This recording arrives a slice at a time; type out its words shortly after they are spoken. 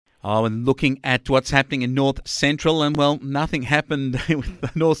Oh, and looking at what's happening in North Central, and well, nothing happened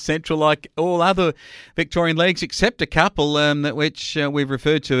with North Central like all other Victorian leagues, except a couple which we've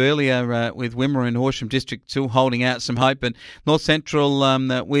referred to earlier with Wimmera and Horsham District still holding out some hope. But North Central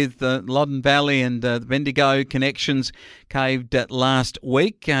with Loddon Valley and the Bendigo connections caved last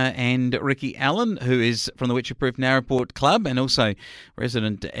week, and Ricky Allen, who is from the Witcher-Proof Narrowport Club and also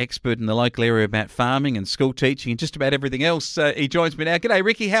resident expert in the local area about farming and school teaching and just about everything else, he joins me now. G'day,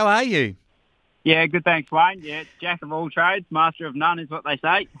 Ricky. How are you? Yeah, good, thanks, Wayne. Yeah, jack of all trades, master of none is what they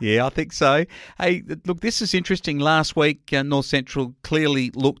say. Yeah, I think so. Hey, look, this is interesting. Last week, North Central clearly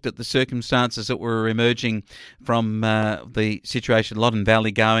looked at the circumstances that were emerging from the situation Loddon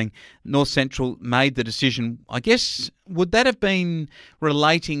Valley going. North Central made the decision, I guess, would that have been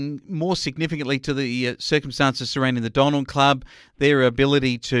relating more significantly to the circumstances surrounding the Donald Club? Their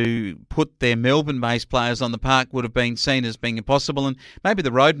ability to put their Melbourne-based players on the park would have been seen as being impossible, and maybe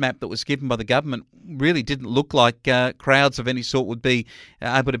the roadmap that was given by the government really didn't look like crowds of any sort would be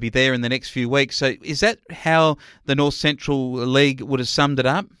able to be there in the next few weeks. So is that how the North Central League would have summed it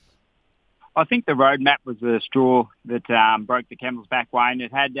up? I think the roadmap was the straw that broke the camel's back, Wayne.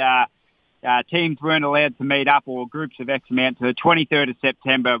 It had teams weren't allowed to meet up, or groups of X amount, to the 23rd of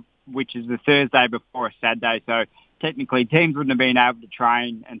September, which is the Thursday before a Saturday. So technically teams wouldn't have been able to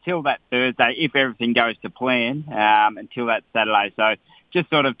train until that Thursday, if everything goes to plan, until that Saturday. So just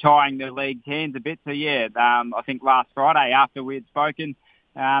sort of tying the league's hands a bit. So yeah, I think last Friday after we had spoken,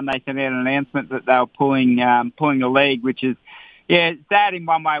 they sent out an announcement that they were pulling the league, which is, yeah, sad in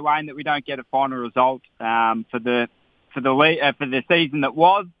one way, Wayne, that we don't get a final result for the season that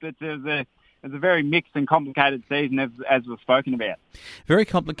was, but it was a very mixed and complicated season, as we've spoken about. Very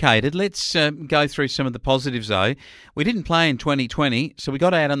complicated. Let's go through some of the positives, though. We didn't play in 2020, so we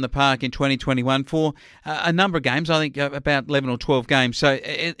got out on the park in 2021 for a number of games, I think about 11 or 12 games. So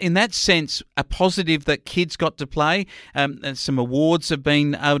in that sense, a positive that kids got to play. Some awards have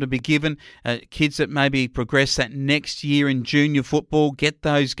been able to be given. Kids that maybe progress that next year in junior football, get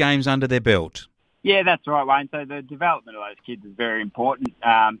those games under their belt. Yeah, that's right, Wayne. So the development of those kids is very important.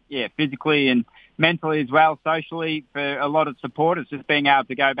 Physically and mentally as well, socially, for a lot of supporters, just being able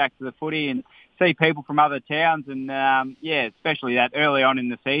to go back to the footy and see people from other towns. And, especially that early on in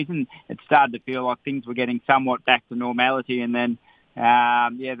the season, it started to feel like things were getting somewhat back to normality. And then,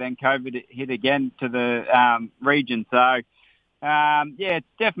 then COVID hit again to the region. So, it's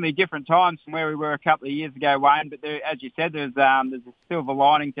definitely different times from where we were a couple of years ago, Wayne. But as you said, there's a silver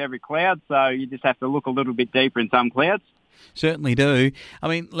lining to every cloud, so you just have to look a little bit deeper in some clouds. Certainly do. I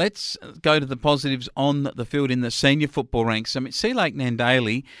mean, let's go to the positives on the field in the senior football ranks. I mean, Sea Lake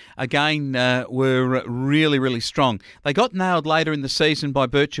Nandaly, again, were really, really strong. They got nailed later in the season by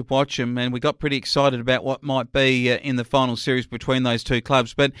Birchip Watcham, and we got pretty excited about what might be in the final series between those two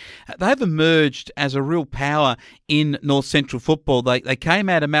clubs. But they've emerged as a real power in North Central football. They came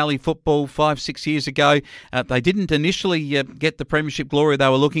out of Mallee football 5-6 years ago. They didn't initially get the premiership glory they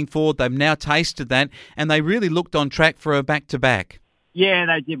were looking for. They've now tasted that, and they really looked on track for a back-to-back. Yeah,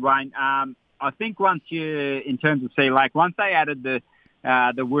 they did, Wayne. I think in terms of Sea Lake, once they added the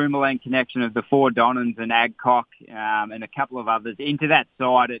Woomerland connection of the four Donnans and Agcock and a couple of others into that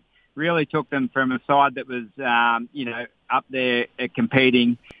side, it really took them from a side that was, up there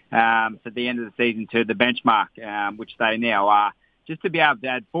competing for the end of the season to the benchmark, which they now are. Just to be able to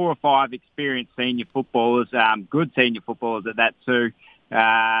add 4 or 5 experienced senior footballers, good senior footballers at that too,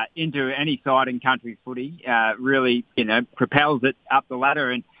 into any side in country footy, really, propels it up the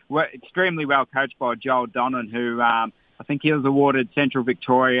ladder. And we're extremely well coached by Joel Donnan, who I think he was awarded Central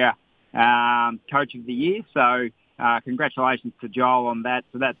Victoria Coach of the Year. So congratulations to Joel on that.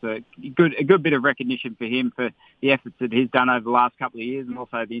 So that's a good bit of recognition for him for the efforts that he's done over the last couple of years, and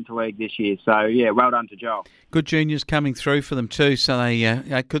also the Interleague this year. So, yeah, well done to Joel. Good juniors coming through for them too, so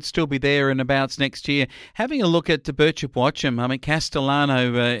they could still be there in abouts next year. Having a look at Birchip Watcham, I mean,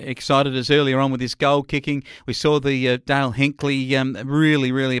 Castellano excited us earlier on with his goal kicking. We saw the Dale Hinkley,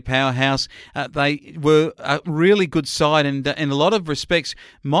 really, really a powerhouse. They were a really good side, and in a lot of respects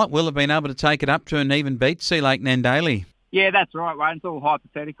might well have been able to take it up to and even beat Sea Lake Nandaly. Yeah, that's right, Wayne. It's all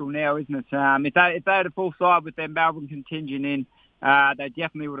hypothetical now, isn't it? If they had a full side with their Melbourne contingent in, they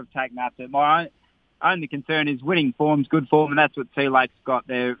definitely would have taken that. My only concern is winning form's good form, and that's what Sea Lake's got.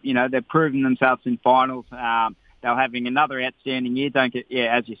 They're proven themselves in finals. They're having another outstanding year.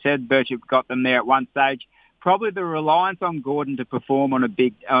 As you said, Birchip got them there at one stage. Probably the reliance on Gordon to perform on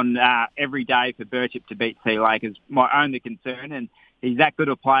every day for Birchip to beat Sea Lake is my only concern, and he's that good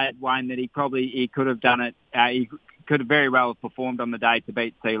a player, Wayne, that he could have done it. He could have very well performed on the day to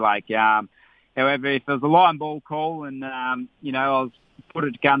beat Sea Lake. However, if there was a line ball call and, I was put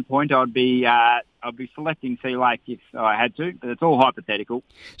at gunpoint, I'd be selecting Sea Lake if I had to, but it's all hypothetical.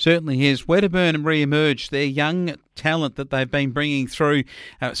 Certainly is. Wedderburn re-emerged. Their young talent that they've been bringing through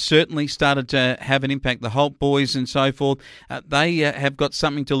certainly started to have an impact. The Holt boys and so forth, they have got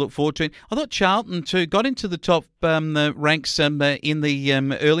something to look forward to. I thought Charlton too got into the top the ranks in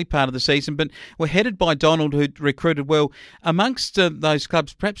the early part of the season, but were headed by Donald, who recruited well. Amongst those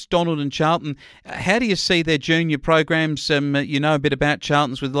clubs, perhaps Donald and Charlton, how do you see their junior programs? You know a bit about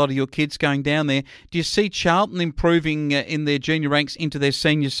Charlton's with a lot of your kids going down there. Do you see Charlton improving in their junior ranks into their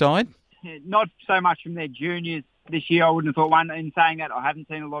senior side? Not so much from their juniors this year. I wouldn't have thought one. In saying that, I haven't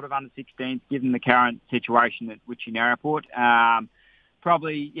seen a lot of under-16s given the current situation at Witchy Airport.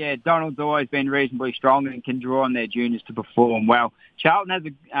 Probably, yeah, Donald's always been reasonably strong and can draw on their juniors to perform well. Charlton has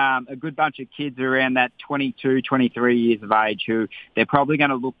a good bunch of kids around that 22, 23 years of age who they're probably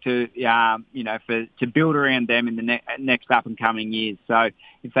going to look to, to build around them in the next up and coming years. So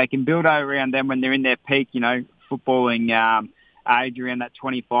if they can build around them when they're in their peak, footballing age around that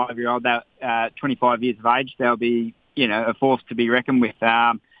 25 years of age, they'll be, a force to be reckoned with.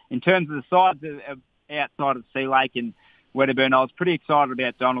 In terms of the sides outside of Sea Lake and Wedderburn, I was pretty excited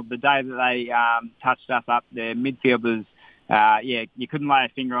about Donald. The day that they touched us up, their midfielders, you couldn't lay a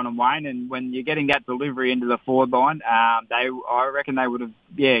finger on them, Wayne. And when you're getting that delivery into the forward line, I reckon they would have,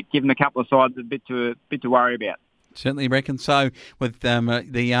 given a couple of sides a bit to worry about. Certainly reckon so, with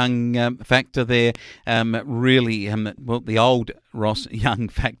the young factor there. The old Ross Young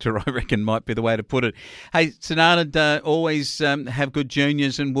factor, I reckon, might be the way to put it. Hey, St Arnaud always have good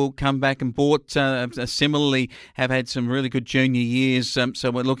juniors and will come back and bought. Similarly, have had some really good junior years,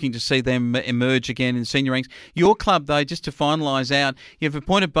 so we're looking to see them emerge again in senior ranks. Your club, though, just to finalise out, you've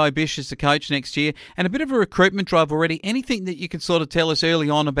appointed Bo Bish as the coach next year, and a bit of a recruitment drive already. Anything that you can sort of tell us early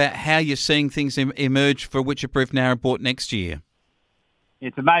on about how you're seeing things emerge for Witcher-Proof Narrabort next year?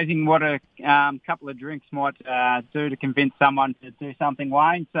 It's amazing what a couple of drinks might do to convince someone to do something,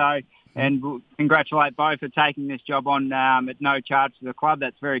 Wayne. So, and we'll congratulate Bo for taking this job on at no charge to the club.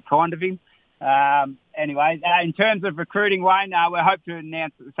 That's very kind of him. Anyway, in terms of recruiting, Wayne, we hope to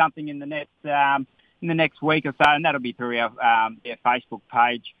announce something in the next week or so, and that'll be through our Facebook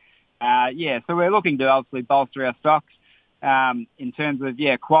page. So we're looking to obviously bolster our stocks. In terms of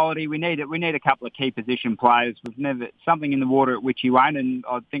quality, we need a couple of key position players. We've never something in the water at Witchy Wayne, and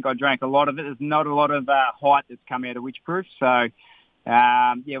I think I drank a lot of it. There's not a lot of height that's come out of Witchproof, so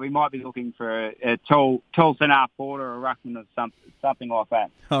we might be looking for a tall centre forward or a ruckman or something like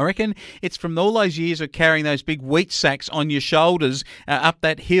that. I reckon it's from all those years of carrying those big wheat sacks on your shoulders up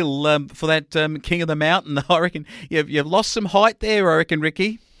that hill for that King of the Mountain. I reckon you've lost some height there, I reckon,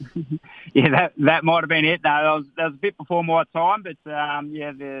 Ricky. That might have been it. No, that was a bit before my time, but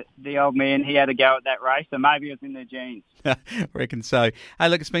the old man, he had a go at that race, so maybe it was in their genes. I reckon so. Hey,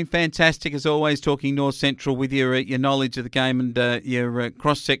 look, it's been fantastic as always talking North Central with your knowledge of the game and your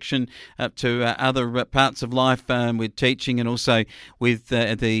cross-section up to other parts of life with teaching and also with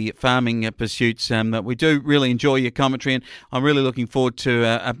the farming pursuits. We do really enjoy your commentary, and I'm really looking forward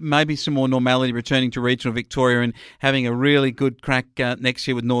to maybe some more normality returning to regional Victoria and having a really good crack next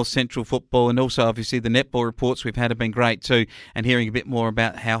year with North Central football, and also obviously the netball reports we've had have been great too, and hearing a bit more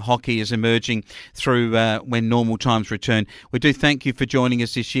about how hockey is emerging through when normal times return. We do thank you for joining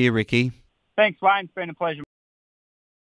us this year, Ricky. Thanks, Wayne. It's been a pleasure.